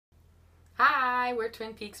Hi, we're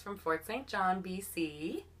Twin Peaks from Fort St. John,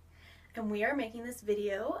 BC. And we are making this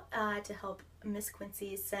video to help Miss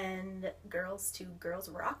Quincy send girls to Girls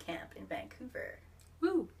Rock Camp in Vancouver.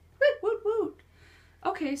 Woo! Woot, woot, woot.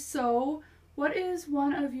 Okay, so what is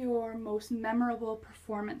one of your most memorable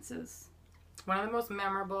performances? One of the most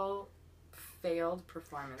memorable failed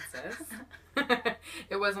performances.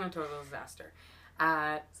 It wasn't a total disaster.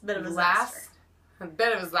 It's a bit of a disaster. A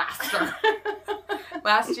bit of a disaster.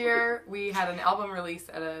 Last year, we had an album release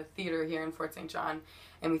at a theater here in Fort St. John,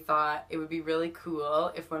 and we thought it would be really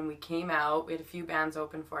cool if when we came out, we had a few bands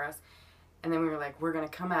open for us, and then we were like, we're going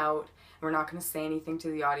to come out, and we're not going to say anything to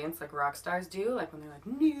the audience like rock stars do, like when they're like,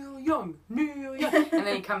 Neil Young, and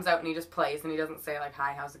then he comes out and he just plays, and he doesn't say like,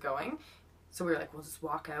 hi, how's it going? So we were like, we'll just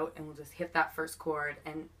walk out, and we'll just hit that first chord,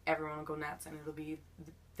 and everyone will go nuts, and it'll be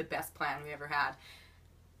the best plan we ever had.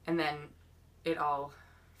 And then it all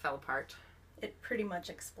fell apart. It pretty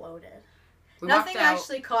much exploded. Nothing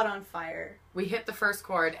actually caught on fire. We hit the first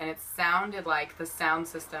chord, and it sounded like the sound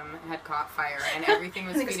system had caught fire, and everything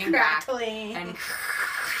was feeding back. And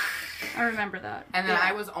I remember that. And then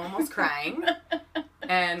I was almost crying,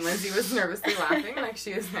 and Lindsay was nervously laughing like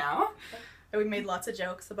she is now. We made lots of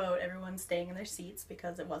jokes about everyone staying in their seats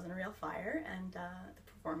because it wasn't a real fire, and the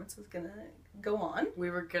performance was gonna go on.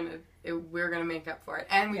 We were gonna make up for it,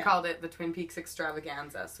 and we called it the Twin Peaks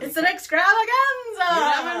Extravaganza. So it's an extravaganza. You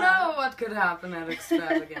never know what could happen at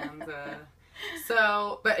extravaganza.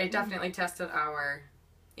 But it definitely tested our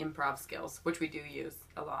improv skills, which we do use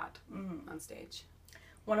a lot on stage.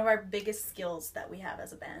 One of our biggest skills that we have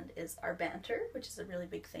as a band is our banter, which is a really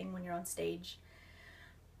big thing when you're on stage.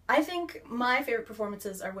 I think my favorite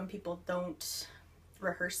performances are when people don't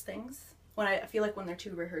rehearse things. When I feel like when they're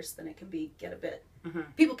too rehearsed, then it can get a bit...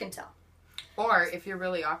 People can tell. Or if you're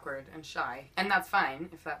really awkward and shy. And that's fine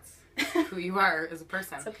if that's who you are as a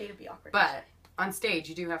person. It's okay to be awkward. But on stage,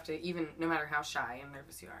 you do have to, even no matter how shy and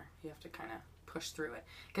nervous you are, you have to kind of push through it.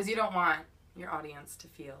 Because you don't want your audience to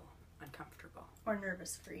feel uncomfortable. Or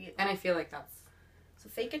nervous for you. And I feel like that's... So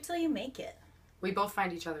fake it till you make it. We both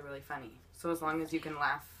find each other really funny. So as long as you can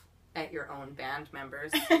laugh at your own band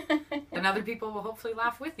members, then other people will hopefully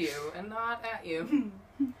laugh with you and not at you.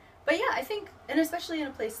 But yeah, I think, and especially in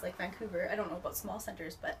a place like Vancouver, I don't know about small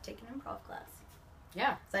centers, but take an improv class.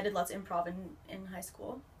 Yeah. So I did lots of improv in high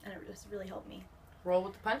school, and it just really helped me. Roll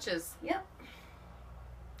with the punches. Yep.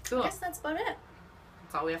 Cool. I guess that's about it.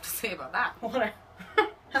 That's all we have to say about that.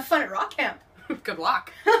 Have fun at Rock Camp. Good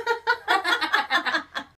luck.